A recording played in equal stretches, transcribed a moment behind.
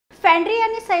फॅन्ड्री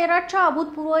आणि सैराटच्या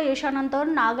अभूतपूर्व यशानंतर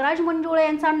नागराज मंजुळे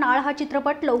यांचा नाळ हा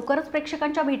चित्रपट लवकरच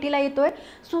प्रेक्षकांच्या भेटीला येतोय।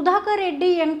 सुधाकर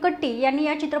रेड्डी यंकट्टी यांनी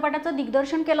या चित्रपटाचं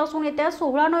दिग्दर्शन केलं असून येत्या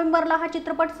 16 नोव्हेंबरला हा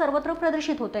चित्रपट सर्वत्र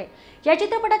प्रदर्शित होतोय। या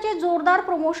चित्रपटाचे जोरदार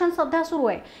प्रमोशन सध्या सुरू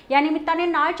आहे। या निमित्ताने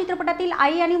नाळ चित्रपटातील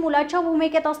आई आणि मुलाच्या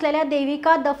भूमिकेत असलेल्या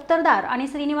देविका दफ्तरदार आणि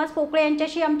श्रीनिवास पोकळे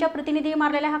यांच्याशी आमच्या प्रतिनिधी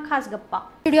मारलेला हा खास गप्पा।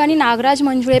 व्हिडिओ आणि नागराज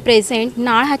मंजुळे प्रेझेंट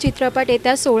नाळ हा चित्रपट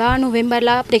येत्या 16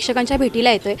 नोव्हेंबरला प्रेक्षकांच्या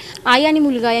भेटीला येतोय। आई आणि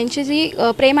मुलगा यांची जी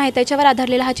प्रेम आहे त्याच्यावर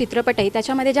आधारलेला हा चित्रपट आहे।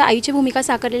 त्याच्यामध्ये ज्या आईची भूमिका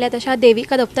साकारलेली आहे तशा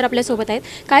देविका दफ्तर आपल्या सोबत आहेत।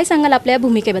 काय सांगाल आपल्या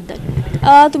भूमिकेबद्दल?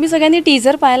 तुम्ही सगळ्यांनी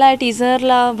टीजर पाहिला आहे।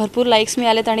 टीजरला भरपूर लाईक्स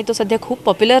मिळालेत आणि तो सध्या खूप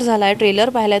पॉप्युलर झाला आहे। ट्रेलर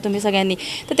पाहिला आहे तुम्ही सगळ्यांनी,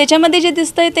 तर त्याच्यामध्ये जे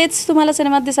दिसतंय तेच तुम्हाला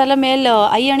सिनेमात दिसायला मिळेल।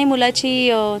 आई आणि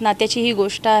मुलाची नात्याची ही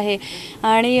गोष्ट आहे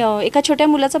आणि एका छोट्या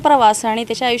मुलाचा प्रवास आणि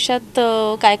त्याच्या आयुष्यात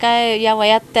काय काय या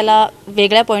वयात त्याला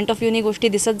वेगळ्या पॉईंट ऑफ व्ह्यूनी गोष्टी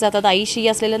दिसत जातात। आईशी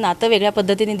असलेलं नातं वेगळ्या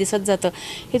पद्धतीने दिसत जातं,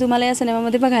 हे तुम्हाला या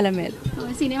सिनेमामध्ये बघायला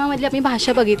मिळेल। सिनेमामधली आपण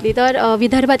भाषा बघितली तर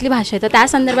विदर्भातली भाषा आहे, तर त्या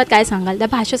संदर्भात काय सांगाल? त्या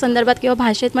भाषेसंदर्भात किंवा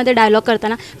भाषेमध्ये डायलॉग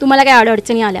करताना तुम्हाला काय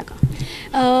अडचणी आल्या का?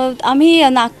 आम्ही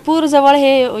नागपूरजवळ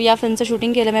हे या फिल्मचं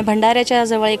शूटिंग केलं। म्हणजे भंडाऱ्याच्या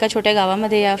जवळ एका छोट्या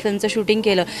गावामध्ये या फिल्मचं शूटिंग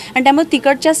केलं आणि त्यामुळे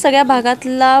तिकडच्या सगळ्या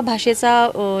भागातला भाषेचा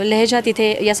लहेजा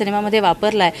तिथे या सिनेमामध्ये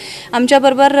वापरला आहे।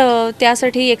 आमच्याबरोबर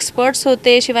त्यासाठी एक्सपर्ट्स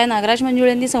होते, शिवाय नागराज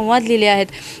मंजुळेंनी संवाद लिहिले आहेत।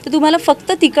 तर तुम्हाला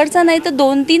फक्त तिकडचा नाही तर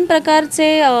 2-3 प्रकारचे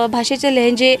भाषेचे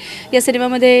लहेजे या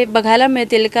सिनेमामध्ये बघायला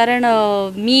मिळतील, कारण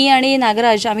मी आणि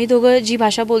नागराज आम्ही दोघं जी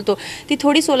भाषा बोलतो ती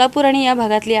थोडी सोलापूर आणि या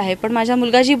भागातली आहे, पण माझा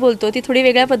मुलगा जी बोलतो ती थोडी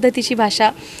वेगळ्या पद्धतीची भाषा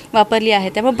वापरली आहे।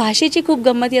 त्यामुळे भाषेची खूप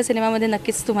गंमत या सिनेमामध्ये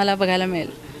नक्कीच तुम्हाला बघायला मिळेल।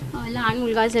 लहान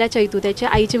मुलगा असलेला चैतू, त्याची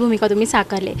आईची भूमिका तुम्ही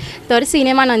साकारले, तर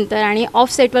सिनेमानंतर आणि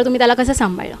ऑफ सेटवर तुम्ही त्याला कसं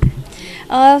सांभाळलं?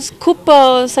 खूप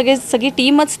सगळी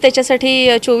टीमच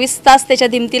त्याच्यासाठी 24 तास त्याच्या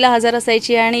दिमतीला हजर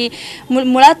असायची आणि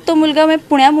मुळात तो मुलगा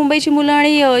पुण्या मुंबईची मुलं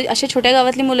आणि अशा छोट्या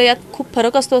गावातली मुलं यात खूप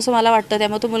फरक असतो असं मला वाटतं।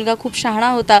 त्यामुळे तो मुलगा खूप शहाणा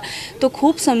होता। तो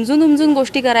खूप समजून उमजून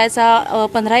गोष्टी करायचा।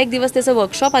 15-1 दिवस त्याचं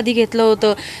वर्कशॉप आधी घेतलं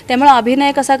होतं। त्यामुळे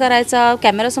अभिनय कसा करायचा,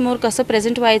 कॅमेरासमोर कसं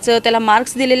प्रेझेंट व्हायचं, त्याला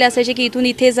मार्क्स दिलेले असायचे की इथून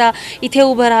इथे जा, इथे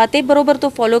उभं राहा, ते बरोबर तो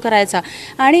फॉलो करायचा।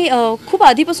 आणि खूप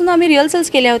आधीपासून आम्ही रिहर्सल्स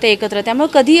केल्या होत्या एकत्र, त्यामुळे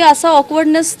कधी असा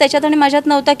ऑकवर्डनेस त्याच्यात आणि माझ्यात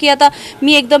नव्हता की आता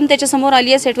मी एकदम त्याच्यासमोर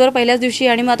आली आहे सेटवर पहिल्याच दिवशी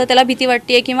आणि मग आता त्याला भीती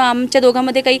वाटते किंवा आमच्या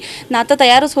दोघांमध्ये काही नातं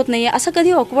तयारच होत नाही आहे, असं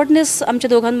कधी ऑकवर्डनेस आमच्या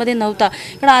दोघांमध्ये नव्हता,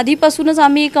 कारण आधीपासूनच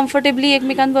आम्ही कम्फर्टेबली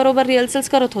एकमेकांबरोबर रिहर्सल्स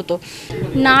करत होतो।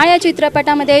 नाळ या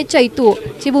चित्रपटामध्ये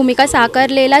चैतूची भूमिका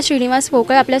साकारलेला श्रीनिवास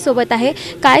पोकळे आपल्यासोबत आहे।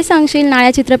 काय सांगशील, नाळ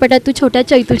या चित्रपटात तू छोट्या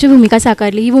चैतूची भूमिका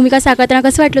साकारली, ही भूमिका साकारताना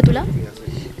कसं वाटलं तुला?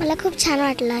 मला खूप छान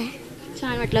वाटलं आहे।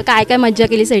 छान वाटलं। काय काय मज्जा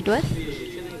केली सेटवर?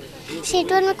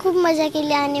 सेटवर मी खूप मजा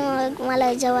केली आणि मग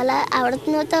मला जेवायला आवडत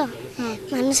नव्हतं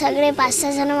म्हणून सगळे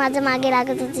 5-6 जण माझं मागे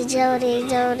लागत होते, जवरे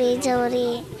जवरे जवरे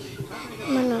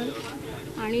म्हणून।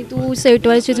 आणि तू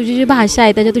सेटवरची तुझी जी भाषा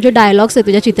आहे त्याच्या तुझे डायलॉग्स आहे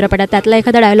तुझ्या चित्रपटात, त्यातला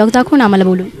एखादा डायलॉग दाखव ना आम्हाला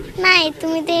बोलून। नाही,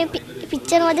 तुम्ही ते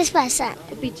पिक्चरमध्येच पाहसा।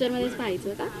 पिक्चरमध्येच पाहायचं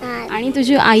का? आणि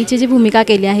तुझी आईची जी भूमिका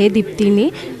केली आहे दीप्तीने,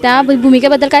 त्या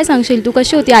भूमिकेबद्दल काय सांगशील? तू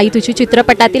कशी होती आई तुझी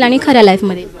चित्रपटातील आणि खऱ्या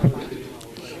लाईफमध्ये?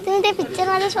 तुम्ही ते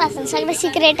पिक्चरमध्येच पाहसा, सगळं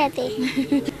सिक्रेट आहे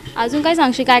ते। अजून काय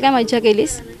सांगशील, काय काय मज्जा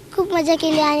केलीस? खूप मजा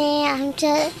केली आणि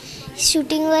आमच्या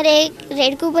शूटिंगवर एक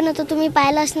रेडकू पण होतो, तुम्ही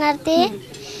पाहिलं असणार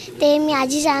ते मी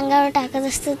आजीच्या अंगावर टाकत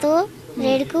असतो तो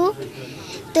रेडकू।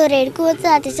 तो रेडकू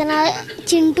होता, त्याचं नाव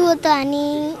चिंटू होतं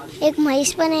आणि एक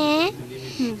म्हैस पण आहे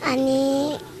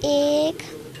आणि एक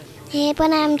हे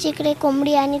पण आहे आमच्या इकडे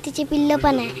कोंबडी आणि तिची पिल्लं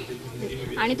पण आहे।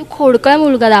 आणि तू खोडकळ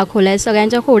मुलगा दाखवलाय,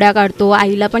 सगळ्यांच्या खोड्या काढतो,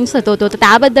 आईला पण सतवतो, तर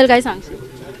त्याबद्दल काय सांगशील?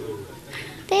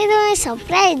 ते तुम्ही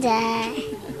सरप्राईज आहे।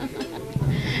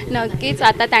 नक्कीच,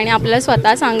 आता त्याने आपल्याला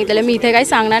स्वतः सांगितलेलं, मी इथे काही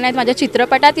सांगणार नाहीत, माझ्या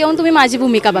चित्रपटात येऊन तुम्ही माझी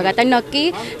भूमिका बघा। तर नक्की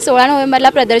 16 नोव्हेंबरला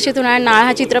प्रदर्शित होणारा नाळ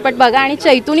हा चित्रपट बघा आणि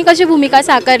चैतूनी कशी भूमिका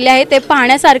साकारली आहे ते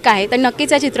पाहण्यासारखं आहे, तर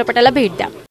नक्कीच या चित्रपटाला भेट द्या।